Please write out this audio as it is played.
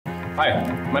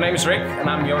Hi, my name is Rick and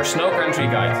I'm your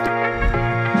Snowcountry guide.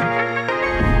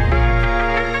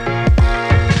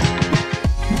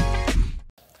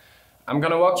 I'm going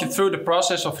to walk you through the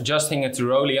process of adjusting a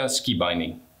Tyrolia ski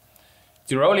binding.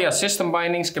 Tyrolia system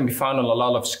bindings can be found on a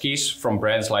lot of skis from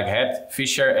brands like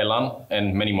Fischer, Elan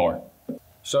and many more.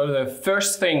 So the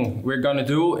first thing we're going to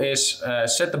do is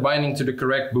set the binding to the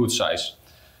correct boot size.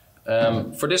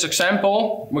 For this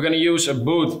example, we're going to use a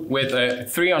boot with a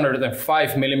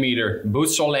 305mm boot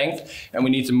sole length, and we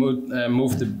need to move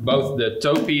both the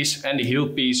toe piece and the heel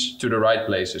piece to the right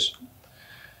places.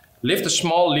 Lift a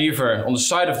small lever on the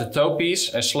side of the toe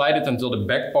piece and slide it until the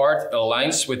back part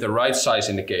aligns with the right size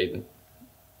indicator.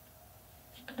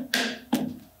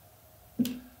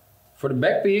 For the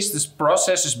back piece, this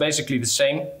process is basically the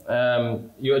same.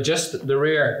 You adjust the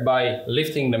rear by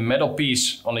lifting the metal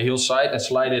piece on the heel side and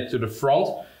slide it to the front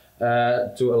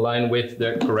to align with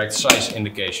the correct size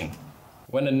indication.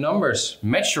 When the numbers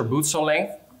match your boot sole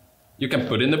length, you can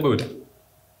put in the boot.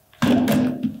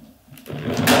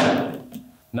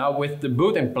 Now with the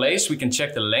boot in place, we can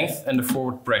check the length and the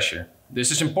forward pressure. This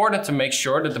is important to make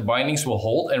sure that the bindings will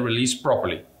hold and release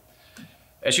properly.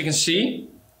 As you can see,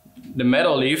 the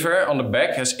metal lever on the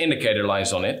back has indicator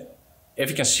lines on it. If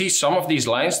you can see some of these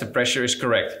lines, the pressure is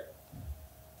correct.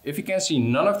 If you can see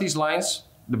none of these lines,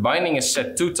 the binding is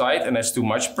set too tight and has too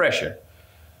much pressure.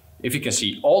 If you can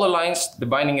see all the lines, the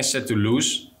binding is set too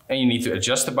loose and you need to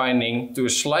adjust the binding to a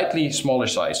slightly smaller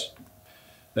size.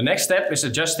 The next step is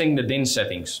adjusting the DIN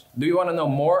settings. Do you want to know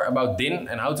more about DIN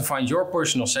and how to find your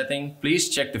personal setting? Please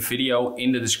check the video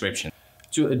in the description.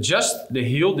 To adjust the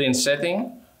heel DIN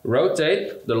setting,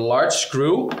 rotate the large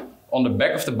screw on the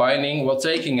back of the binding while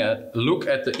taking a look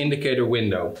at the indicator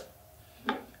window.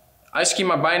 I ski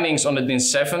my bindings on the DIN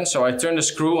 7, so I turn the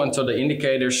screw until the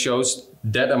indicator shows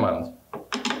that amount.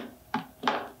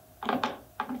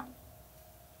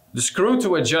 The screw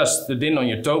to adjust the DIN on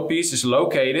your toe piece is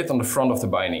located on the front of the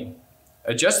binding.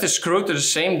 Adjust the screw to the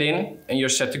same DIN and you're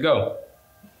set to go.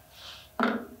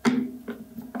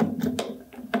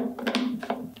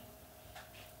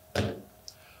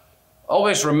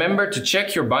 Always remember to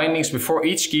check your bindings before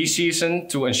each ski season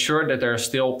to ensure that they're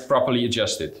still properly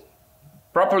adjusted.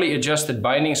 Properly adjusted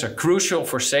bindings are crucial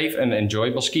for safe and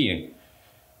enjoyable skiing.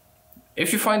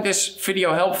 If you find this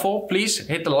video helpful, please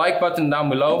hit the like button down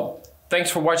below.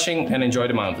 Thanks for watching and enjoy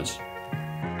the mountains.